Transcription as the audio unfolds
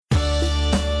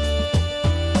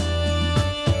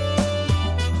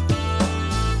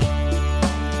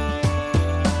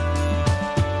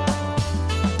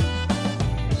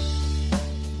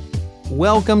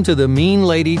Welcome to the Mean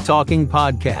Lady Talking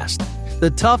Podcast,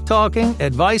 the tough-talking,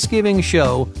 advice-giving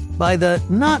show by the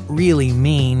not really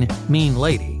mean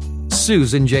lady,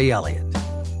 Susan J. Elliott.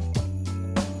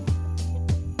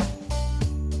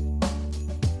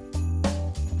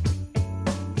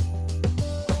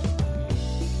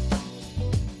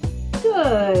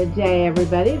 Good day,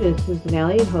 everybody. This is Susan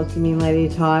Elliott, host of Mean Lady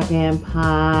Talking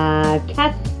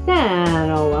Podcast,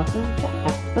 and welcome to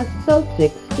episode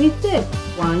 66.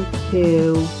 Want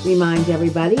to remind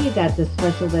everybody that the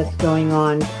special that's going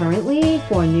on currently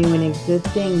for new and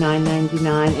existing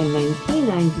 $9.99 and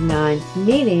 $19.99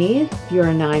 minis. If you're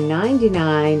a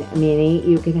 $9.99 mini,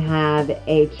 you can have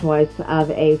a choice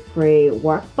of a free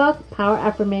workbook, Power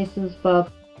Affirmations book,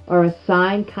 or a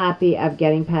signed copy of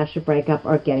Getting Past Your Breakup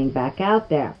or Getting Back Out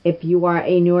There. If you are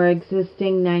a new or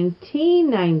existing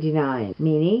 $19.99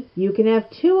 mini, you can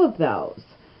have two of those.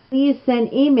 Please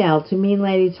send email to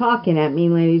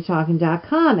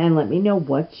meanladytalking@meanladytalking.com and let me know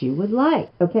what you would like.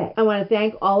 Okay, I want to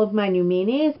thank all of my new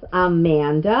meanies,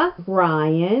 Amanda,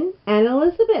 Brian, and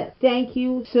Elizabeth. Thank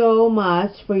you so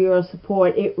much for your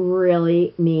support. It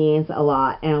really means a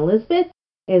lot. And Elizabeth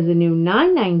is a new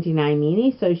 $9.99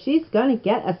 meanie, so she's going to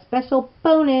get a special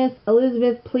bonus.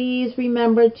 Elizabeth, please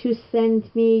remember to send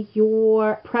me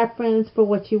your preference for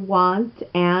what you want,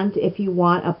 and if you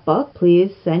want a book,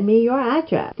 please send me your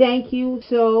address. Thank you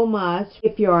so much.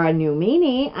 If you're a new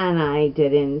meanie and I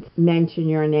didn't mention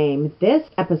your name this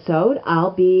episode,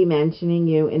 I'll be mentioning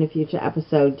you in a future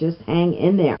episode. Just hang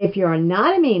in there. If you're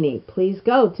not a meanie, please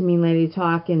go to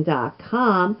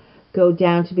meanladytalking.com. Go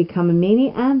down to Become a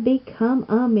Meanie and become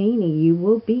a meanie. You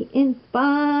will be in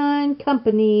fine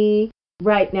company.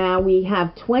 Right now we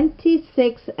have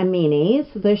 26 minis.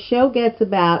 The show gets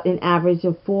about an average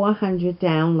of 400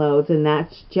 downloads, and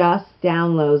that's just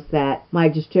downloads that my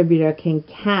distributor can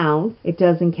count. It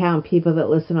doesn't count people that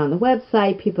listen on the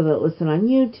website, people that listen on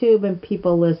YouTube, and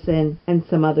people listen and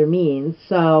some other means.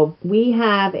 So we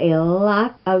have a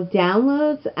lot of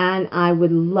downloads, and I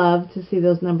would love to see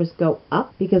those numbers go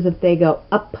up, because if they go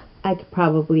up, I could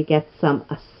probably get some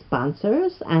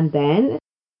sponsors, and then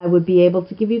I would be able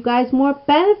to give you guys more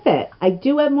benefit. I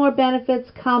do have more benefits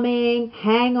coming.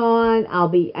 Hang on. I'll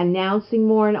be announcing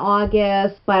more in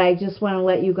August, but I just want to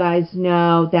let you guys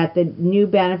know that the new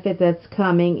benefit that's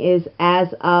coming is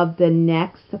as of the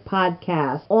next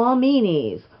podcast. All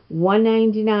meanies,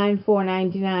 $1.99,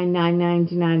 $4.99,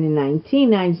 $9.99, and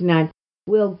 $19.99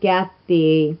 will get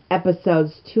the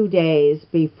episodes 2 days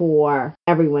before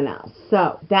everyone else.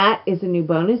 So that is a new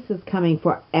bonus that's coming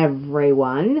for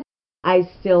everyone. I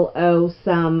still owe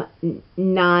some $9.99,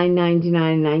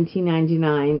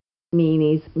 $19.99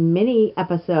 meanies mini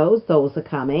episodes. Those are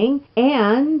coming.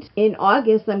 And in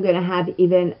August, I'm going to have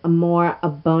even more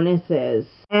bonuses.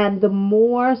 And the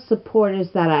more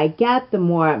supporters that I get, the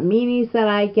more meanies that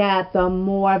I get, the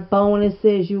more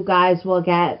bonuses you guys will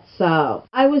get. So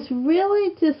I was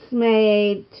really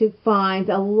dismayed to find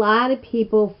a lot of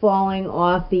people falling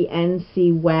off the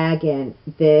NC wagon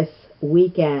this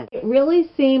weekend. It really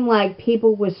seemed like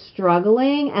people were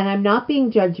struggling, and I'm not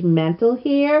being judgmental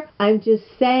here. I'm just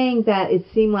saying that it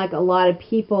seemed like a lot of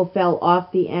people fell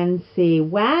off the NC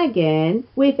wagon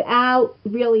without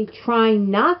really trying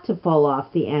not to fall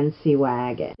off the NC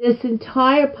wagon. This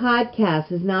entire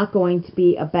podcast is not going to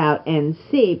be about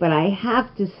NC, but I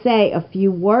have to say a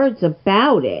few words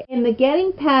about it. In the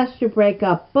Getting Past Your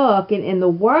Breakup book and in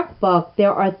the workbook,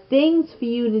 there are things for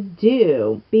you to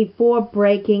do before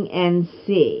breaking NC.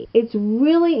 It's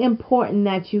really important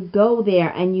that you go there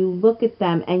and you look at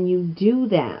them and you do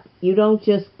them. You don't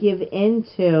just give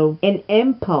into an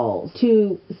impulse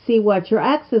to see what your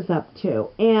ex is up to.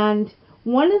 And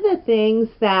one of the things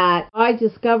that I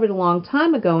discovered a long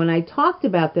time ago, and I talked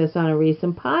about this on a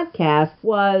recent podcast,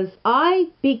 was I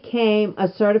became a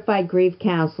certified grief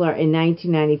counselor in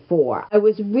 1994. I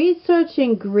was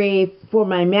researching grief for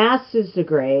my master's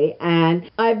degree, and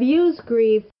I've used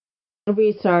grief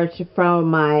research from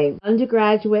my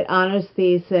undergraduate honors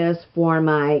thesis, for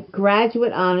my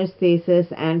graduate honors thesis,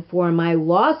 and for my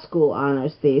law school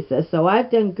honors thesis. So I've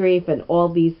done grief in all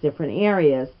these different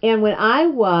areas. And when I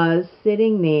was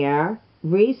sitting there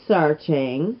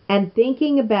researching and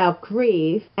thinking about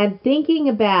grief and thinking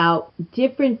about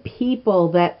different people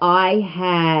that I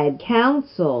had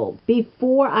counseled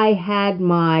before I had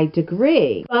my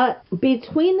degree. But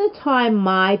between the time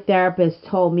my therapist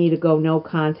told me to go no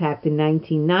contact in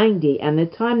 1990 and the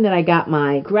time that I got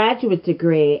my graduate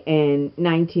degree in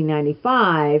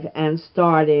 1995 and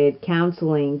started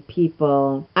counseling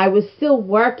people, I was still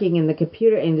working in the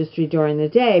computer industry during the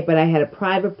day, but I had a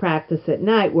private practice at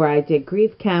night where I did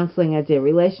grief counseling, I did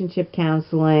relationship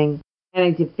counseling, And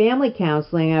I did family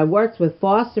counseling. I worked with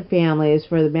foster families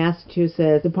for the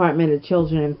Massachusetts Department of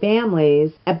Children and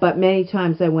Families, but many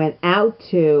times I went out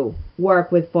to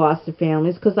work with foster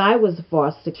families because I was a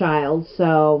foster child.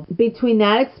 So between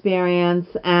that experience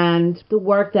and the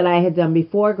work that I had done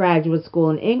before graduate school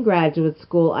and in graduate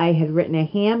school, I had written a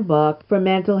handbook for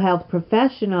mental health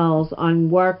professionals on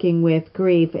working with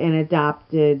grief and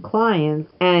adopted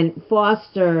clients, and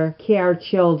foster care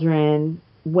children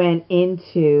went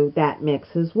into that mix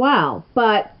as well.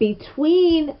 But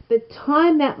between the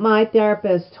time that my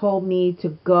therapist told me to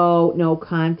go no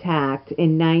contact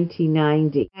in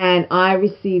 1990 and I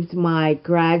received my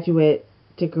graduate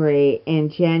degree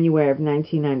in January of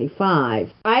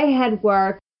 1995, I had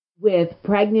worked with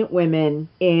pregnant women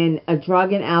in a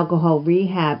drug and alcohol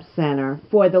rehab center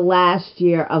for the last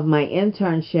year of my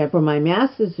internship for my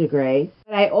master's degree.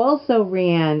 But I also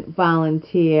ran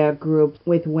volunteer groups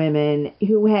with women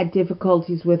who had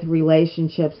difficulties with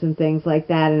relationships and things like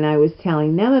that, and I was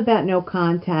telling them about no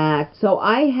contact. So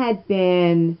I had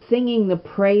been singing the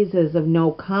praises of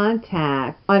no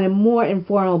contact on a more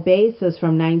informal basis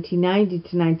from 1990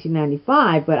 to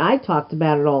 1995, but I talked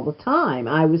about it all the time.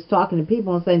 I was talking to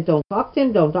people and saying, don't talk to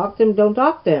him, don't talk to him, don't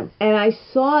talk to him. And I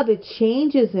saw the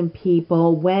changes in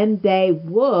people when they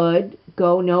would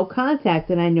go no contact,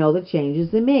 and I know the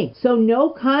changes in me. So no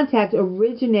contact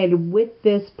originated with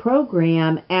this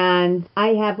program, and I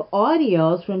have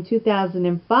audios from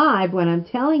 2005 when I'm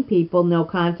telling people no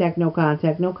contact, no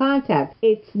contact, no contact.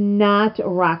 It's not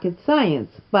rocket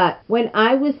science. But when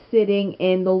I was sitting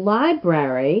in the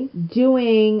library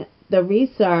doing the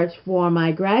research for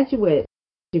my graduate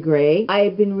degree, I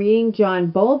had been reading John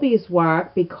Bowlby's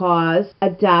work because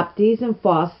adoptees and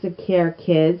foster care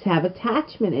kids have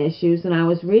attachment issues, and I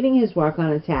was reading his work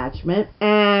on attachment,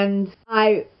 and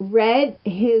I read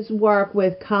his work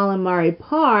with Colin Murray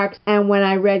Parks, and when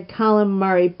I read Colin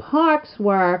Murray Parks'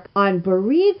 work on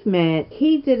bereavement,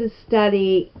 he did a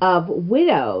study of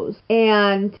widows,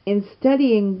 and in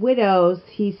studying widows,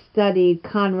 he studied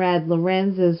Konrad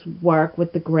Lorenz's work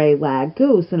with the gray-lag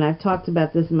goose, and I've talked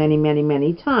about this many, many,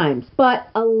 many times. But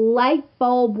a light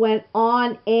bulb went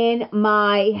on in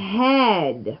my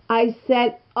head. I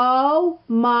said, oh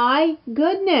my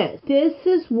goodness, this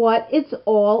is what it's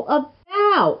all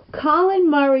about. Colin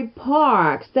Murray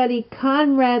Park studied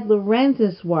Konrad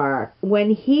Lorenz's work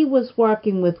when he was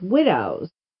working with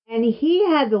widows. And he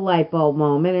had the light bulb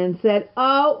moment and said,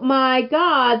 oh my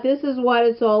God, this is what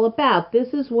it's all about. This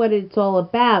is what it's all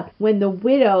about when the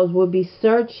widows would be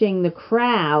searching the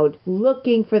crowd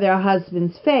looking for their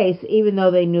husband's face, even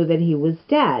though they knew that he was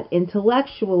dead.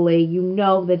 Intellectually, you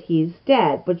know that he's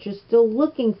dead, but you're still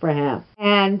looking for him.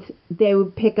 And they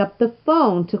would pick up the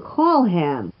phone to call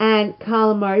him. And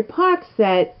Colin Murray Park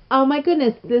said, oh my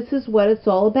goodness, this is what it's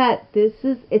all about.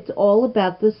 It's all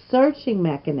about the searching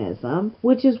mechanism,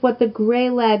 which is what the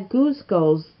gray-lag goose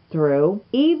goes through.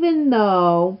 Even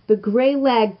though the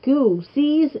gray-lag goose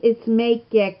sees its mate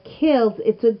get killed,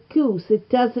 it's a goose. It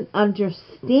doesn't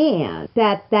understand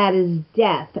that that is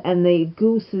death and the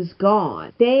goose is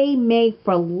gone. They mate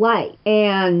for life,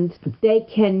 and they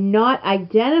cannot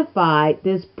identify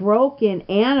this broken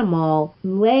animal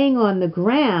laying on the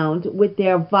ground with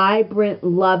their vibrant,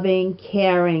 loving,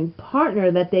 caring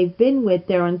partner that they've been with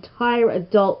their entire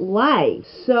adult life.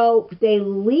 So they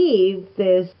leave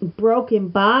this broken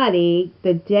body,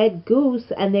 the dead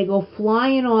goose, and they go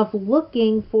flying off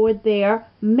looking for their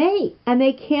mate. And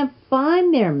they can't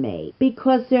find their mate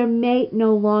because their mate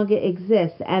no longer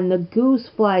exists. And the goose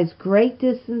flies great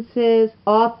distances,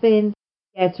 often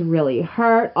gets really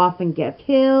hurt, often gets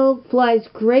killed, flies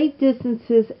great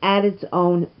distances at its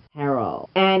own peril.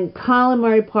 And Colin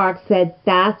Murray Park said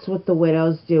that's what the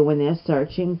widows do when they're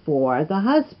searching for the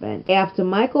husband. After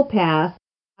Michael passed,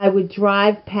 I would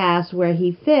drive past where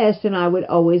he fished, and I would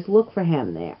always look for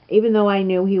him there, even though I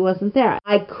knew he wasn't there.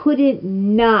 I couldn't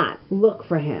not look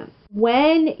for him.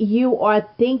 When you are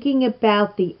thinking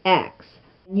about the ex,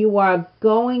 you are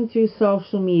going through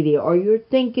social media, or you're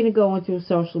thinking of going through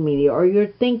social media, or you're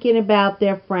thinking about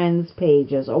their friends'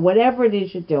 pages, or whatever it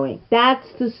is you're doing, that's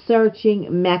the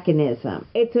searching mechanism.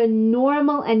 It's a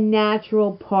normal and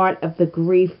natural part of the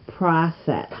grief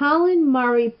process. Colin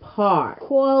Murray Park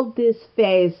called this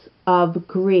phase of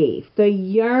grief the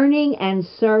yearning and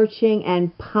searching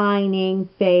and pining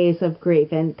phase of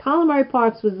grief. And Colin Murray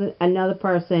Parks was another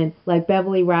person like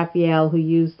Beverly Raphael who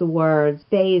used the words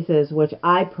phases, which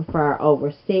I prefer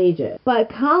over stages.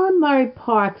 But Colin Murray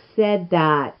Parks said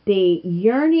that the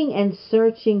yearning and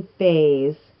searching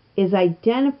phase is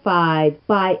identified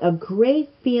by a great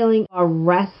feeling of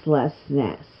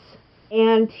restlessness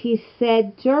And he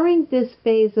said during this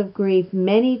phase of grief,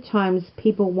 many times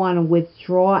people want to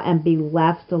withdraw and be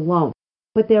left alone.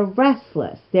 But they're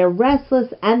restless. They're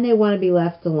restless and they want to be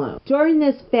left alone. During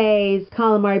this phase,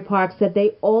 Calamari Park said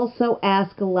they also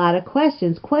ask a lot of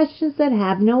questions that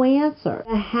have no answer.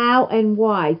 The how and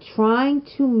why, trying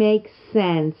to make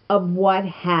sense of what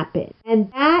happened. And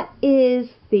that is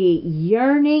the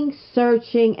yearning,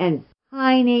 searching, and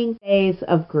pining phase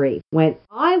of grief. When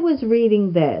I was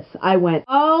reading this, I went,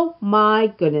 oh my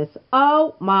goodness,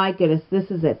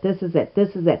 this is it. This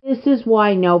is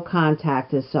why no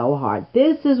contact is so hard.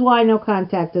 We're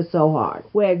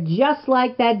just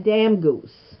like that damn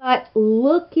goose. But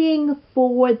looking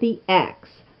for the ex,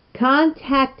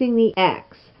 contacting the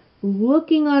ex,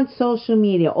 looking on social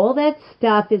media, all that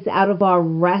stuff is out of our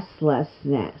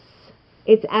restlessness.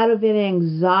 It's out of an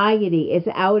anxiety. It's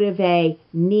out of a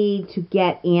need to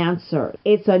get answered.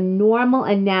 It's a normal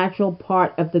and natural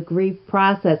part of the grief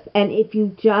process. And if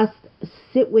you just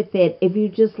sit with it, if you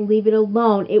just leave it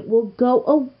alone, it will go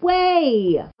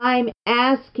away. I'm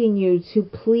asking you to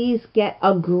please get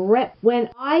a grip. When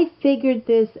I figured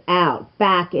this out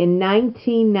back in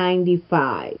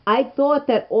 1995, I thought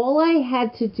that all I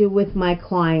had to do with my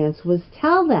clients was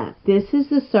tell them, this is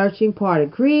the searching part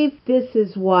of grief. This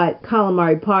is what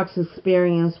Calamari Park's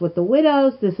experience with the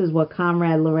widows. This is what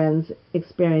Comrade Loren's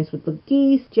experience with the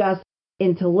geese. Just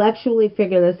intellectually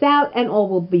figure this out and all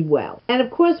will be well. And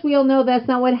of course we all know that's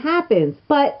not what happens.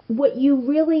 But what you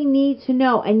really need to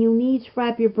know, and you need to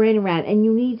wrap your brain around, and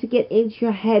you need to get into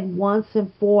your head once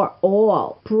and for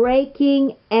all,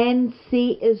 breaking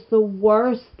NC is the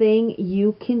worst thing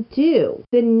you can do.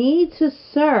 The need to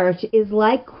search is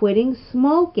like quitting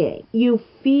smoking. You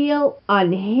feel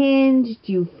unhinged,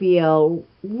 you feel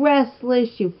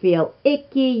restless, you feel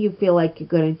icky, you feel like you're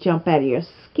going to jump out of your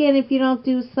skin if you don't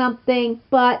do something.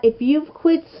 But if you've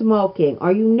quit smoking,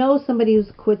 or you know somebody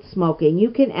who's quit smoking,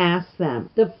 you can ask them.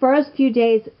 The first few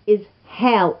days is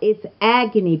hell, it's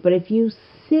agony, but if you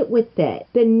sit with it,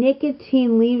 the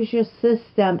nicotine leaves your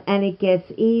system and it gets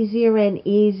easier and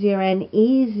easier and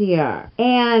easier.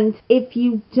 And if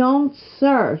you don't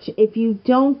search, if you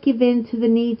don't give in to the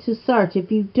need to search,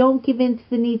 if you don't give in to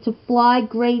the need to fly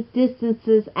great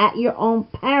distances at your own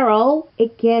peril,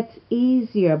 it gets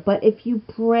easier. But if you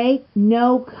break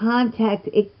no contact,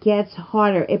 it gets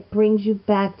harder. It brings you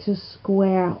back to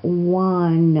square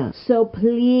one. So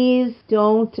please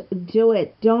don't do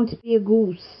it. Don't be a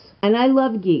goose. And I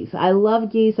love geese. I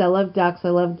love geese. I love ducks. I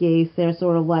love geese. They're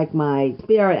sort of like my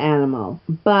spirit animal.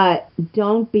 But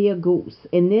don't be a goose.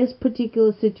 In this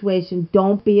particular situation,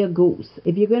 don't be a goose.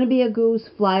 If you're going to be a goose,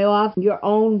 fly off your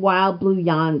own wild blue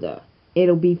yonder.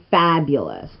 It'll be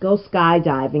fabulous. Go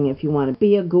skydiving if you want to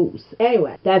be a goose.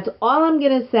 Anyway, that's all I'm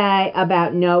going to say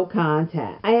about no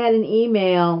contact. I had an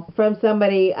email from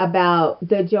somebody about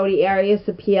the Jodi Arias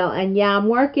appeal, and yeah, I'm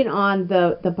working on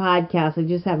the podcast. I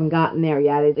just haven't gotten there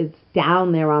yet. It's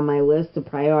down there on my list of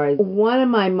priorities. One of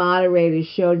my moderators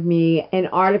showed me an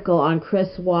article on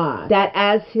Chris Watt that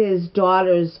as his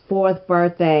daughter's 4th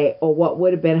birthday, or what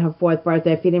would have been her 4th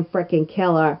birthday if he didn't frickin'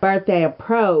 kill her, birthday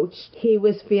approached, he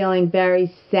was feeling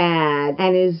very sad.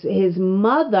 And his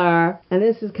mother, and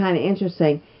this is kind of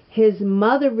interesting, his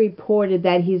mother reported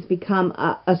that he's become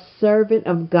a servant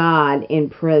of God in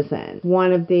prison.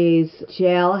 One of these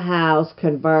jailhouse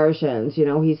conversions. You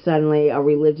know, he's suddenly a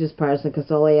religious person because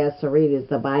all he has to read is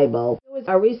the Bible. There was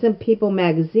a recent People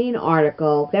magazine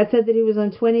article that said that he was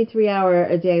on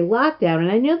 23-hour-a-day lockdown.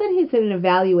 And I know that he's in an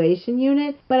evaluation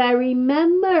unit, but I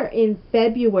remember in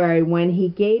February when he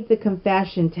gave the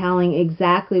confession telling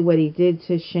exactly what he did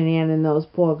to Shanann and those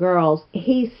poor girls,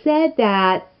 he said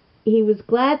that he was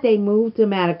glad they moved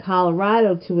him out of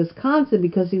Colorado to Wisconsin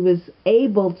because he was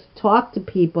able to talk to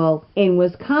people in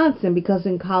Wisconsin, because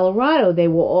in Colorado they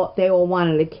all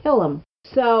wanted to kill him.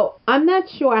 So I'm not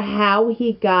sure how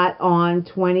he got on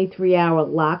 23-hour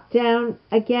lockdown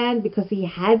again, because he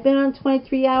had been on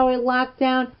 23-hour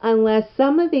lockdown, unless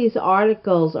some of these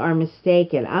articles are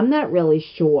mistaken. I'm not really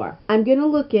sure. I'm going to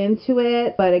look into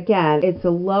it, but again, it's a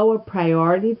lower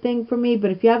priority thing for me.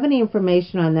 But if you have any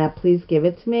information on that, please give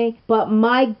it to me. But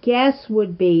my guess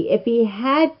would be if he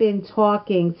had been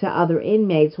talking to other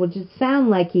inmates, which it sounded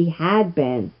like he had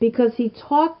been, because he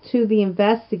talked to the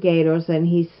investigators and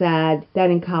he said that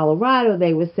in Colorado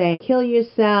they were saying, kill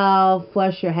yourself,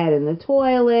 flush your head in the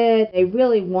toilet. They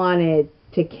really wanted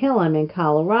to kill him in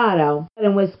Colorado. But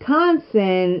in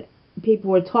Wisconsin,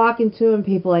 people were talking to him.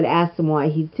 People had asked him why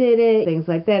he did it, things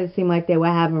like that. It seemed like they were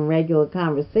having regular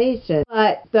conversation.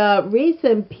 But the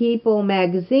recent People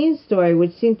magazine story,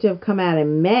 which seemed to have come out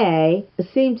in May,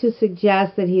 seemed to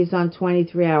suggest that he's on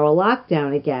 23-hour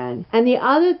lockdown again. And the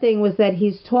other thing was that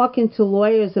he's talking to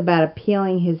lawyers about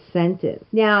appealing his sentence.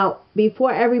 Now,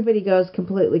 before everybody goes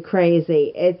completely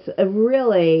crazy, it's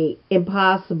really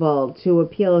impossible to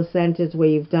appeal a sentence where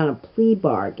you've done a plea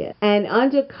bargain. And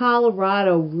under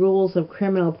Colorado rules of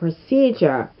criminal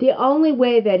procedure, the only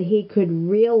way that he could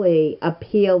really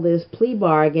appeal this plea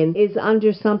bargain is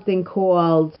under something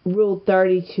called Rule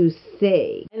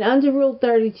 32C. And under Rule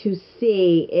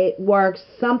 32C, it works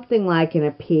something like an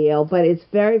appeal, but it's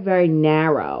very, very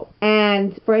narrow.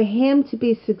 And for him to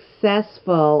be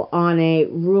successful on a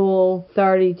Rule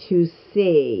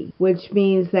 32C, which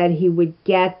means that he would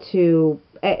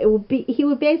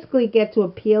basically get to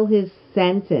appeal his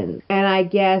sentence and I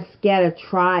guess get a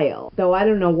trial. Though I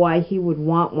don't know why he would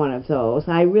want one of those.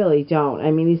 I really don't.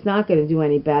 I mean, he's not going to do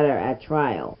any better at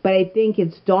trial. But I think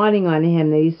it's dawning on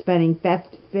him that he's spending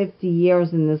 50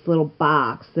 years in this little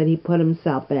box that he put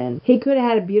himself in. He could have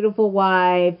had a beautiful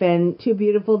wife and 2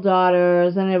 beautiful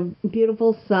daughters and a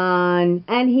beautiful son.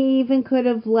 And he even could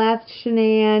have left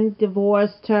Shanann,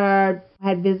 divorced her,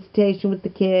 had visitation with the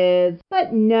kids.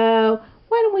 But no.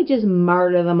 Why don't we just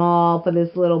murder them all for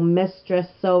this little mistress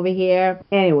over here?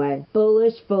 Anyway,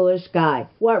 foolish, foolish guy.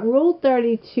 What Rule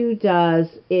 32 does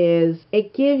is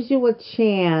it gives you a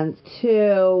chance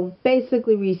to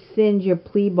basically rescind your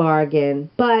plea bargain,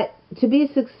 but to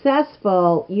be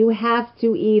successful, you have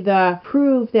to either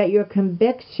prove that your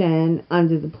conviction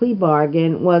under the plea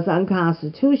bargain was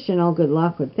unconstitutional, good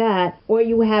luck with that, or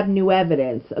you have new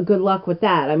evidence, good luck with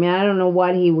that. I mean, I don't know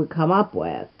what he would come up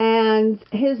with. And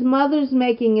his mother's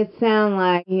making it sound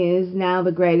like he is now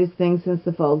the greatest thing since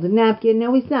the folded napkin.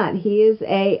 No, he's not. He is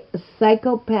a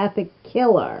psychopathic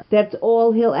killer. That's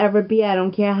all he'll ever be. I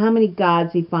don't care how many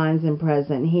gods he finds in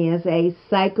prison. He is a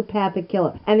psychopathic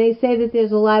killer. And they say that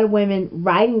there's a lot of women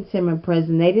writing to him in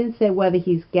prison. They didn't say whether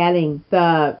he's getting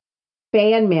the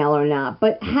fan mail or not,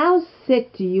 but how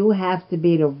sick do you have to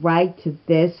be to write to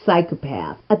this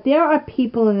psychopath? There are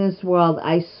people in this world,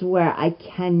 I swear, I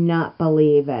cannot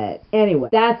believe it. Anyway,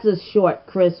 that's a short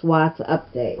Chris Watts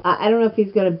update. I don't know if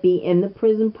he's going to be in the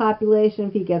prison population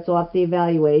if he gets off the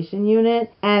evaluation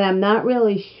unit, and I'm not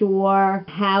really sure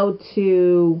how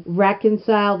to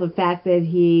reconcile the fact that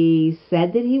he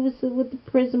said that he was with the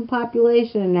prison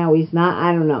population and now he's not.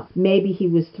 I don't know. Maybe he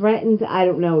was threatened. I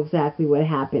don't know exactly what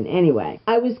happened. Anyway,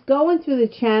 I was going through the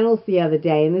channels the other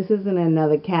day, and this isn't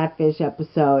another catfish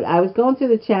episode. I was going through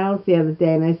the channels the other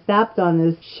day, and I stopped on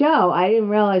this show. I didn't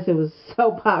realize it was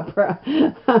soap opera,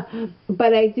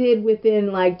 but I did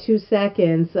within like 2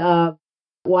 seconds of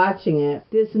watching it.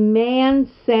 This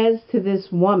man says to this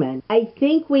woman, I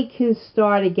think we can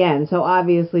start again. So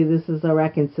obviously this is a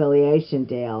reconciliation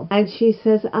deal. And she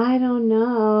says, I don't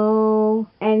know.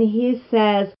 And he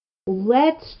says,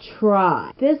 let's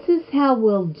try. This is how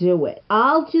we'll do it.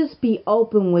 I'll just be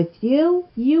open with you.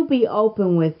 You be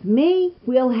open with me.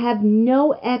 We'll have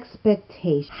no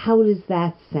expectation. How does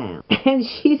that sound? And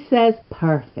she says,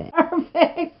 perfect.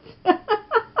 Perfect.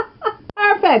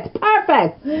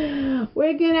 Perfect.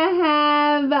 We're going to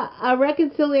have a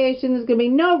reconciliation. There's going to be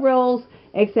no rules.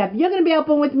 Except you're going to be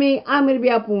open with me, I'm going to be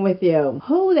open with you.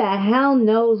 Who the hell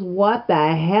knows what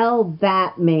the hell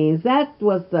that means? That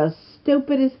was the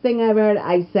stupidest thing I've heard.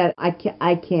 I said, I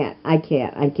can't.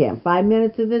 5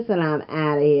 minutes of this and I'm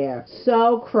out of here.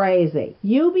 So crazy.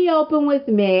 You be open with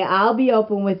me, I'll be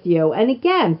open with you. And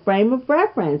again, frame of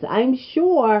reference. I'm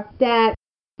sure that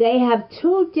they have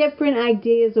 2 different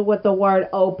ideas of what the word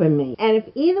open means. And if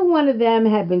either one of them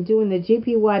had been doing the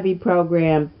GPYB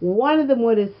program, one of them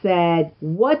would have said,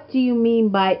 what do you mean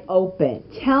by open?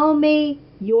 Tell me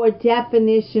your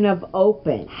definition of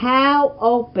open. How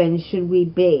open should we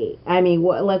be? I mean,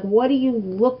 what are you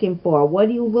looking for? What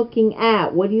are you looking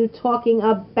at? What are you talking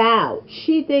about?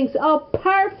 She thinks, oh,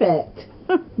 perfect.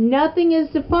 Nothing is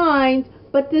defined.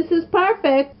 But this is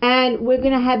perfect, and we're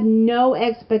going to have no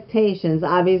expectations,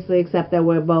 obviously, except that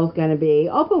we're both going to be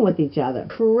open with each other.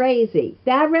 Crazy.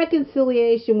 That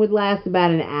reconciliation would last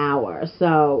about an hour.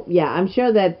 So, yeah, I'm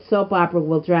sure that soap opera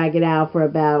will drag it out for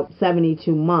about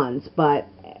 72 months, but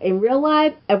in real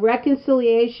life, a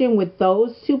reconciliation with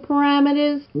those 2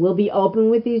 parameters, will be open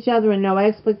with each other and no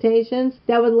expectations,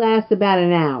 that would last about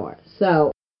an hour.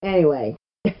 So, anyway.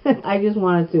 I just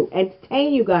wanted to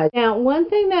entertain you guys. Now, one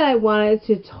thing that I wanted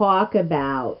to talk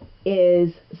about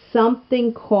is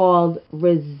something called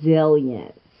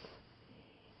resilience.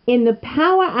 In the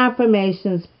Power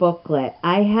Affirmations booklet,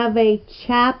 I have a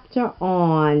chapter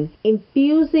on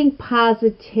infusing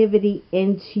positivity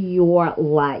into your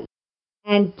life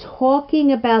and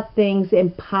talking about things in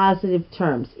positive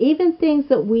terms, even things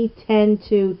that we tend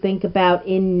to think about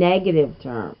in negative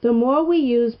terms. The more we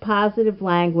use positive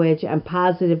language and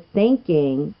positive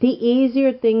thinking, the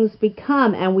easier things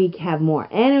become, and we have more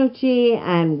energy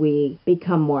and we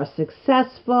become more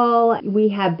successful. We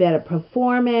have better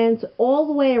performance all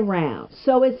the way around.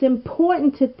 So it's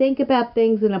important to think about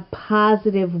things in a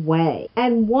positive way.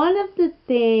 And one of the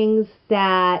things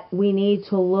that we need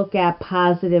to look at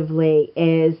positively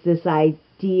is this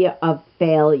idea of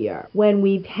failure. When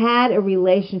we've had a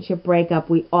relationship breakup,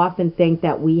 we often think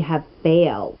that we have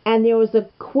failed. And there was a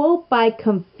quote by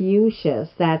Confucius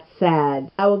that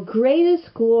said, "Our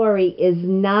greatest glory is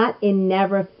not in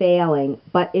never failing,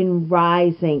 but in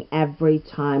rising every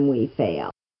time we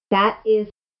fail." That is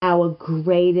our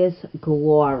greatest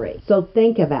glory. So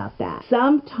think about that.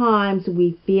 Sometimes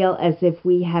we feel as if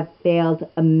we have failed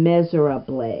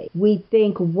miserably. We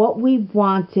think what we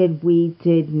wanted we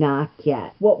did not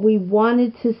get. What we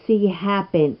wanted to see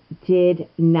happen did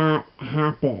not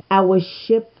happen. Our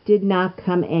ship did not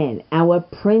come in. Our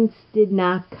prince did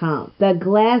not come. The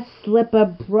glass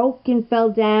slipper broke and fell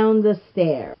down the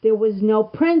stair. There was no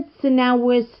prince, and now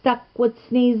we're stuck with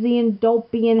Sneezy and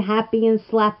Dopey and Happy and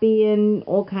Slappy and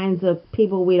all kinds of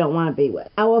people we don't want to be with.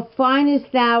 Our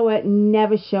finest hour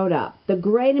never showed up. The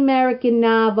great American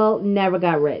novel never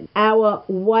got written. Our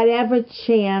whatever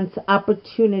chance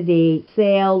opportunity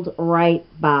sailed right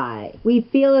by. We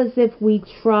feel as if we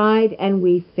tried and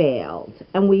we failed,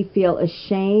 and we feel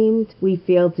ashamed, we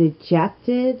feel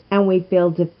dejected, and we feel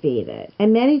defeated.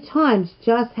 And many times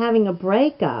just having a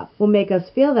breakup will make us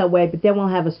feel that way, but then we'll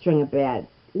have a string of bad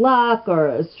luck or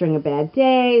a string of bad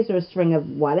days or a string of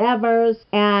whatevers,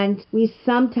 and we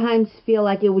sometimes feel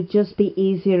like it would just be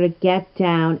easier to get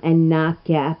down and not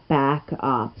get back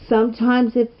up.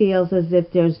 Sometimes it feels as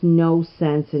if there's no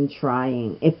sense in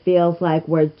trying. It feels like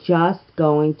we're just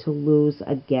going to lose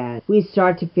again. We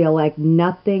start to feel like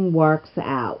nothing works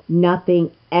out.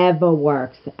 Nothing ever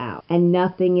works out, and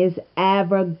nothing is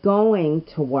ever going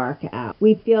to work out.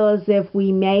 We feel as if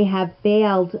we may have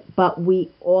failed, but we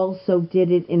also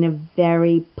did it in a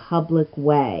very public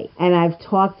way. And I've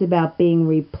talked about being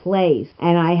replaced,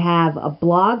 and I have a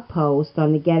blog post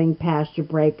on the Getting Past Your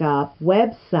Breakup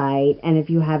website, and if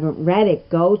you haven't read it,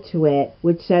 go to it,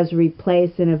 which says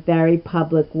replaced in a very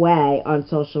public way on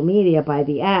social media by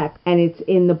the ex, and it's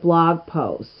in the blog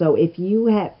post. So if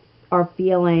you are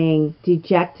feeling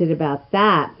dejected about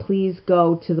that, please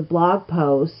go to the blog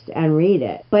post and read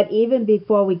it. But even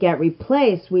before we get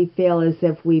replaced, we feel as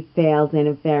if we failed in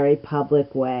a very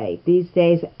public way. These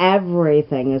days,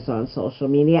 everything is on social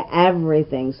media,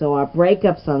 everything. So our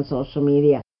breakups on social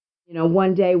media. You know,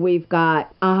 one day we've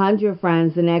got 100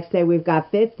 friends, the next day we've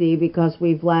got 50 because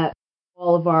we've let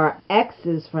all of our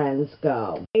ex's friends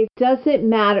go. It doesn't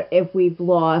matter if we've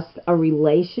lost a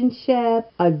relationship,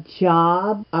 a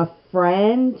job, a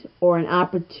friend, or an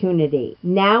opportunity.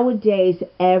 Nowadays,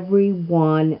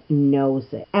 everyone knows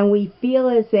it. And we feel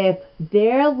as if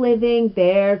they're living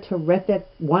their terrific,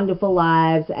 wonderful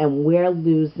lives and we're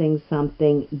losing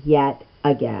something yet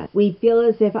again. We feel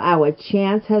as if our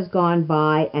chance has gone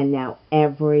by and now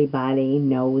everybody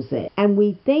knows it. And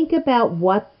we think about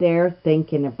what they're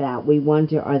thinking about. We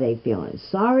wonder, are they feeling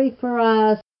sorry for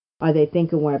us? Are they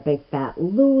thinking we're a big fat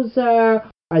loser?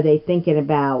 Are they thinking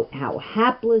about how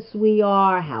hapless we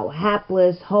are, how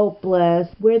hapless, hopeless?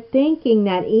 We're thinking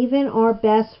that even our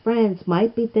best friends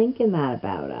might be thinking that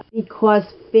about us. Because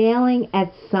failing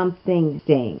at something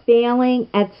stings. Failing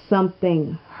at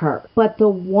something hurt. But the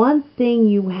one thing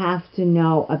you have to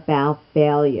know about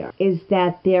failure is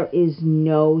that there is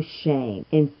no shame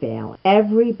in failing.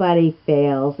 Everybody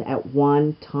fails at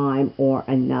one time or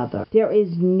another. There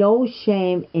is no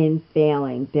shame in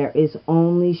failing. There is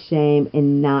only shame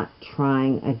in not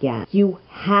trying again. You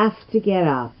have to get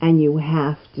up and you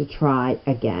have to try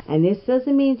again. And this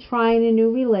doesn't mean trying a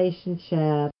new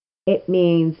relationship. It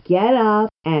means get up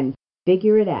and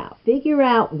figure it out. Figure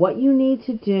out what you need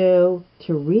to do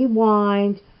to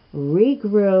rewind,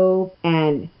 regroup,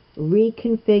 and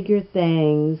reconfigure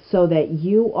things so that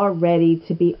you are ready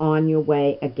to be on your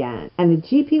way again. And the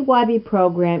GPYB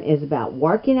program is about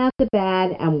working out the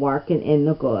bad and working in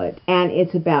the good. And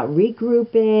it's about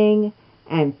regrouping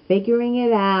and figuring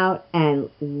it out and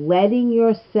letting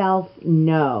yourself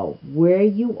know where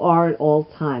you are at all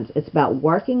times. It's about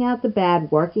working out the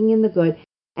bad, working in the good.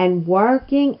 And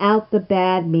working out the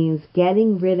bad means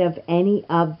getting rid of any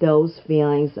of those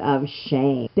feelings of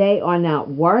shame. They are not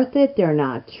worth it. They're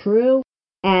not true.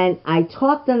 And I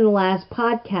talked on the last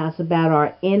podcast about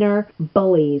our inner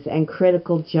bullies and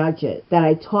critical judges that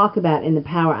I talk about in the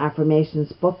Power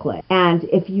Affirmations booklet. And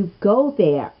if you go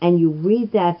there and you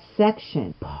read that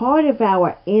section, part of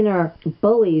our inner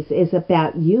bullies is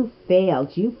about you failed,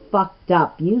 you fucked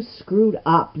up, you screwed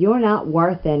up, you're not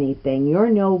worth anything, you're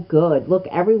no good, look,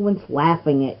 everyone's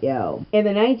laughing at you. In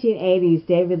the 1980s,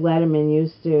 David Letterman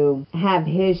used to have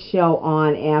his show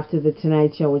on after The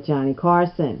Tonight Show with Johnny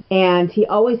Carson. And he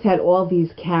always had all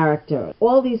these characters,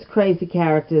 all these crazy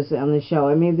characters on the show.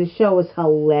 I mean, the show was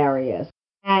hilarious.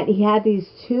 And he had these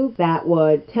two that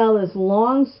would tell this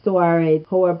long story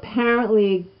who were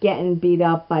apparently getting beat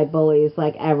up by bullies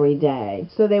like every day.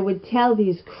 So they would tell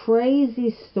these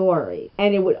crazy stories.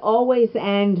 And it would always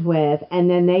end with, and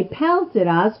then they pelted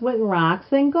us with rocks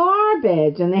and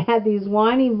garbage. And they had these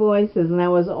whiny voices, and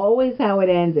that was always how it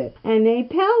ended. And they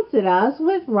pelted us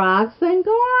with rocks and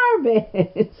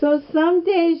garbage. So some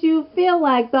days you feel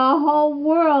like the whole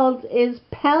world is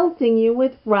pelting you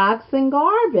with rocks and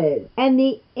garbage. And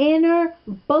the inner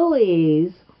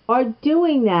bullies are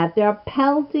doing that. They're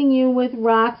pelting you with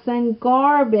rocks and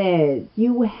garbage.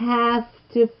 You have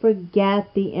to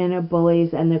forget the inner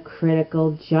bullies and the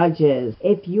critical judges.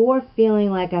 If you're feeling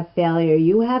like a failure,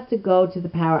 you have to go to the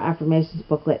Power Affirmations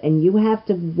booklet and you have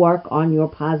to work on your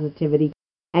positivity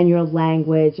and your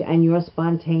language and your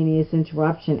spontaneous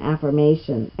interruption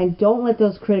affirmations. And don't let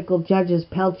those critical judges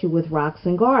pelt you with rocks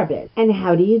and garbage. And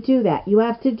how do you do that? You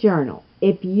have to journal.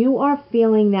 If you are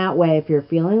feeling that way, if you're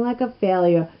feeling like a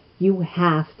failure, you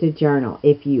have to journal.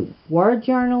 If you were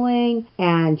journaling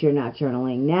and you're not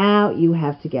journaling now, you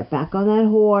have to get back on that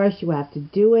horse. You have to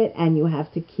do it, and you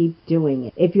have to keep doing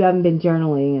it. If you haven't been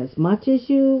journaling as much as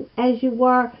you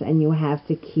were, and you have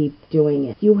to keep doing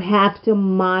it. You have to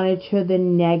monitor the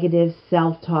negative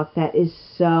self-talk. That is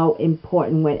so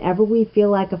important. Whenever we feel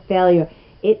like a failure,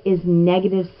 it is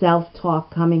negative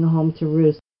self-talk coming home to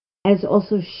roost. And it's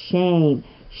also shame.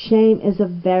 Shame is a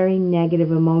very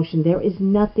negative emotion. There is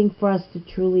nothing for us to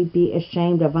truly be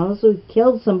ashamed of. Unless we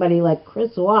killed somebody like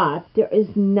Chris Watts, there is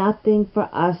nothing for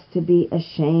us to be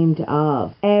ashamed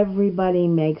of. Everybody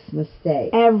makes mistakes.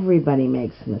 Everybody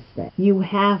makes mistakes. You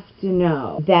have to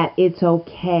know that it's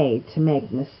okay to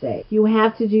make mistakes. You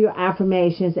have to do your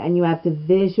affirmations, and you have to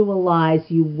visualize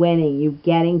you winning, you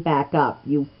getting back up,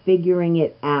 you figuring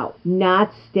it out,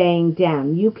 not staying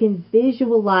down. You can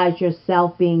visualize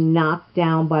yourself being knocked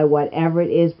down by whatever it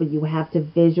is, but you have to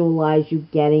visualize you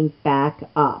getting back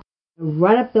up.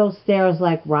 Run up those stairs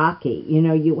like Rocky.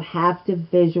 You have to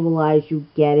visualize you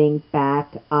getting back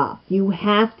up. You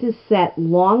have to set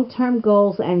long-term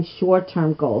goals and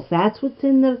short-term goals. That's what's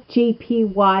in the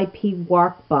GPYP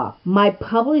workbook. My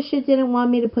publisher didn't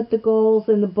want me to put the goals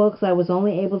in the books. I was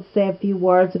only able to say a few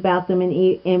words about them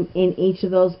in each of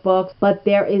those books. But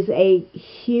there is a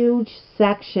huge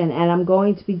section, and I'm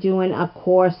going to be doing a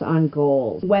course on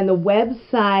goals. When the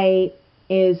website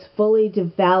is fully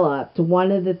developed,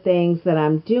 one of the things that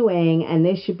I'm doing, and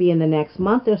this should be in the next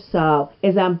month or so,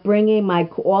 is I'm bringing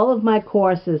all of my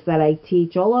courses that I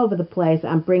teach all over the place,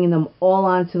 I'm bringing them all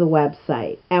onto the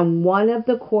website. And one of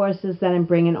the courses that I'm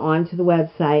bringing onto the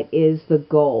website is the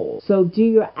goals. So do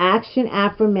your action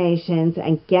affirmations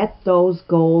and get those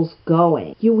goals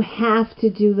going. You have to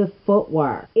do the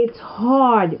footwork. It's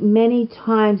hard many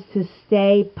times to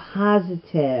stay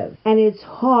positive, and it's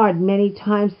hard many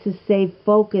times to stay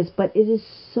focused, but it is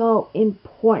so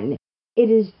important.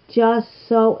 It is just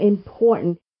so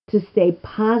important to stay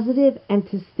positive and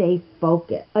to stay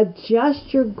focused.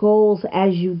 Adjust your goals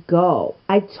as you go.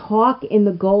 I talk in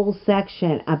the goals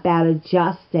section about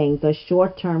adjusting the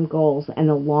short-term goals and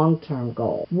the long-term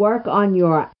goals. Work on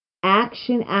your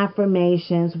action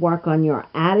affirmations, work on your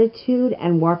attitude,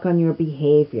 and work on your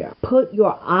behavior. Put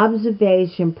your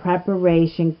observation,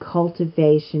 preparation,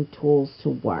 cultivation tools to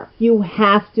work. You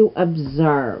have to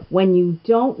observe. When you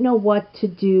don't know what to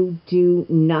do, do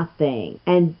nothing.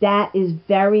 And that is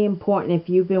very important if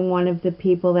you've been one of the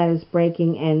people that is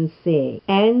breaking NC.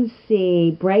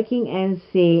 Breaking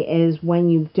NC is when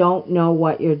you don't know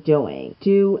what you're doing.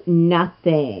 Do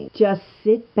nothing. Just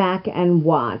sit back and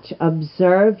watch.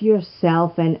 Observe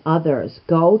yourself and others.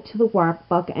 Go to the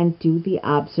workbook and do the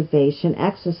observation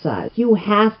exercise. You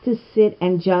have to sit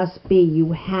and just be.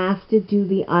 You have to do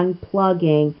the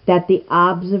unplugging that the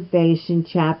observation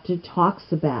chapter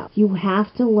talks about. You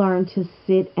have to learn to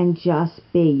sit and just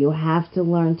be. You have to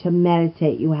learn to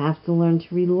meditate. You have to learn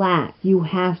to relax. You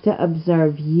have to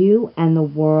observe you and the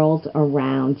world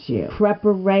around you.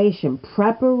 Preparation.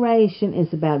 Preparation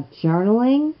is about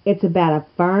journaling. It's about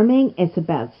affirming. It's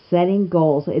about setting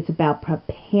goals. It's about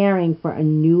preparing for a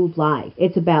new life.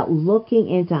 It's about looking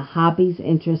into hobbies,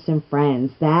 interests, and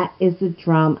friends. That is the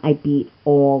drum I beat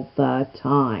all the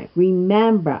time.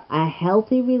 Remember, a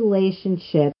healthy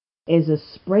relationship is a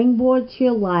springboard to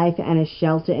your life and a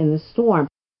shelter in the storm.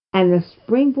 And the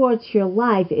springboard to your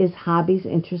life is hobbies,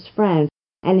 interests, friends.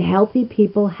 And healthy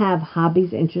people have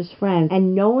hobbies, interests, friends.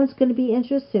 And no one's going to be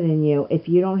interested in you if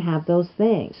you don't have those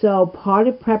things. So part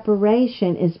of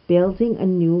preparation is building a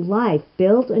new life.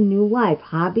 Build a new life.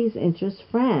 Hobbies, interests,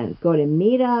 friends. Go to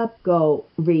Meetup. Go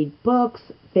read books.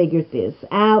 Figure this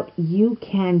out. You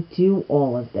can do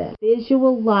all of this.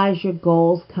 Visualize your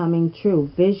goals coming true.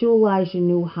 Visualize your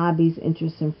new hobbies,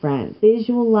 interests, and friends.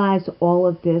 Visualize all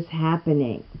of this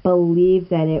happening. Believe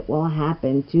that it will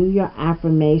happen. Do your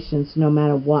affirmations no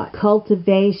matter what.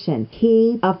 Cultivation.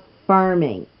 Keep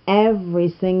affirming. Every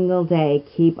single day,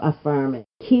 keep affirming.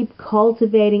 Keep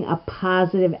cultivating a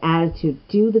positive attitude.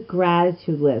 Do the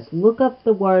gratitude list. Look up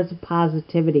the words of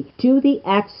positivity. Do the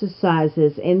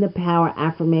exercises in the Power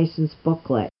Affirmations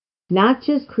booklet. Not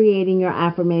just creating your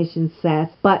affirmation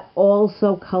sets, but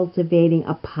also cultivating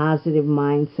a positive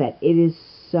mindset. It is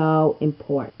so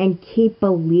important. And keep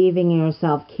believing in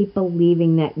yourself. Keep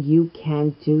believing that you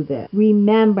can do this.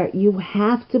 Remember, you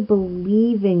have to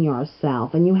believe in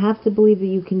yourself and you have to believe that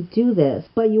you can do this.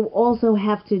 But you also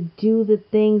have to do the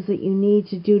things that you need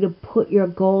to do to put your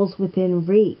goals within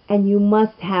reach. And you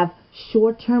must have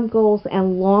short-term goals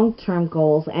and long-term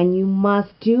goals, and you must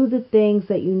do the things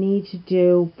that you need to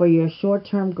do for your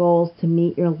short-term goals to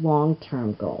meet your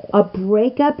long-term goals. A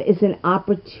breakup is an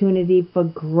opportunity for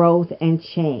growth and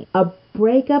change. A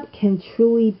breakup can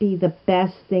truly be the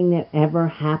best thing that ever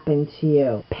happened to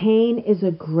you. Pain is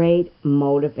a great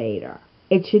motivator.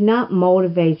 It should not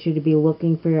motivate you to be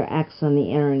looking for your ex on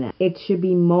the internet. It should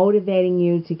be motivating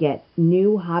you to get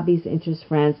new hobbies, interests,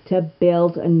 friends, to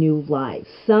build a new life.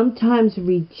 Sometimes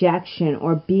rejection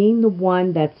or being the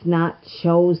one that's not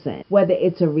chosen, whether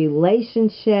it's a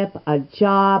relationship, a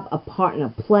job, a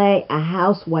partner play, a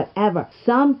house, whatever,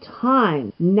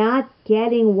 sometimes not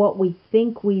getting what we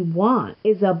think we want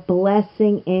is a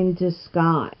blessing in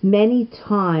disguise. Many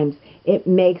times it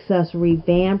makes us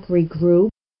revamp, regroup,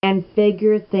 and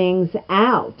figure things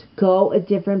out. Go a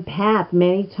different path.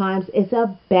 Many times it's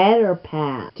a better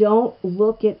path. Don't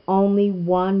look at only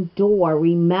one door.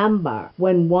 Remember,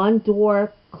 when one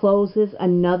door closes,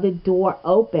 another door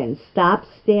opens. Stop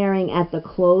staring at the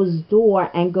closed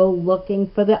door and go looking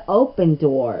for the open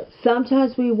doors.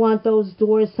 Sometimes we want those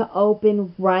doors to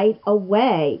open right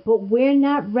away, but we're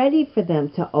not ready for them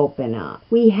to open up.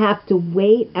 We have to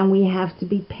wait and we have to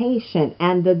be patient,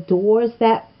 and the doors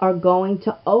that are going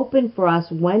to open for us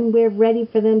when we're ready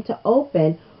for them to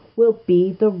open will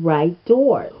be the right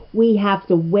doors. We have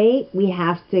to wait, we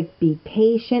have to be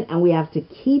patient, and we have to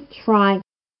keep trying.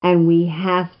 And we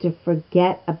have to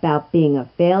forget about being a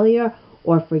failure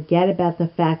or forget about the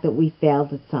fact that we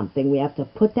failed at something. We have to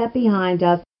put that behind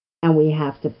us and we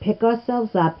have to pick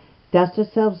ourselves up, dust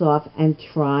ourselves off, and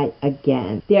try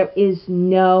again. There is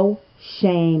no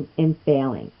shame in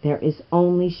failing. There is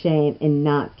only shame in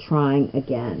not trying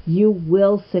again. You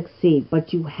will succeed,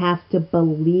 but you have to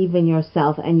believe in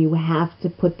yourself and you have to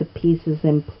put the pieces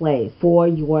in place for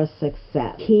your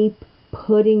success. Keep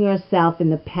putting yourself in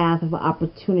the path of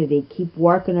opportunity. Keep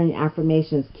working on your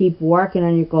affirmations. Keep working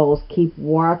on your goals. Keep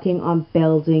working on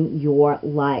building your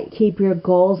life. Keep your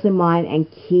goals in mind and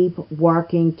keep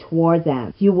working toward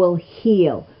them. You will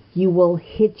heal. You will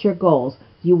hit your goals.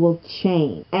 You will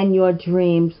change. And your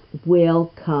dreams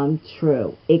will come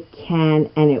true. It can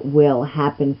and it will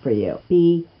happen for you.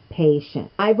 Be patient.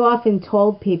 I've often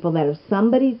told people that if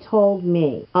somebody told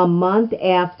me a month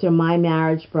after my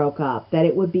marriage broke up that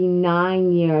it would be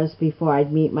 9 years before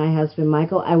I'd meet my husband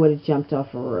Michael, I would have jumped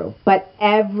off a roof. But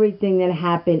everything that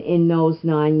happened in those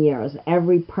 9 years,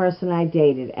 every person I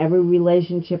dated, every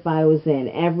relationship I was in,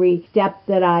 every step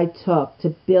that I took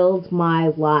to build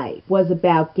my life was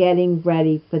about getting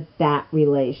ready for that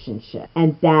relationship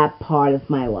and that part of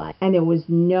my life. And there was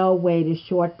no way to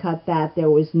shortcut that. There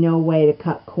was no way to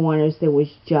cut corners. There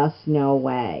was just no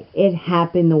way. It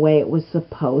happened the way it was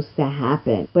supposed to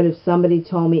happen. But if somebody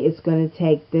told me it's going to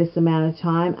take this amount of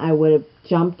time, I would have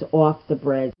jumped off the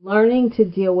bridge. Learning to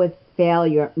deal with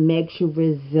failure makes you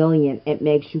resilient. It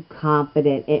makes you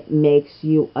confident. It makes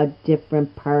you a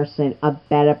different person, a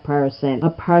better person, a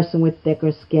person with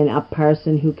thicker skin, a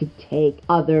person who could take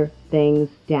other things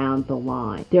down the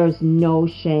line. There's no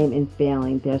shame in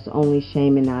failing. There's only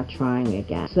shame in not trying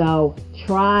again. So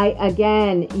try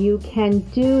again. You can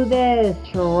do this.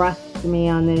 Trust trust me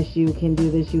on this. You can do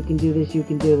this. You can do this. You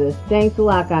can do this. Thanks a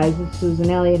lot, guys. This is Susan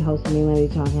Elliott, host of Mean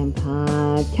Lady Talking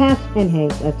Podcast. And hey,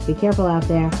 let's be careful out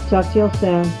there. Talk to you all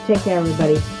soon. Take care,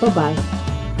 everybody. Bye-bye.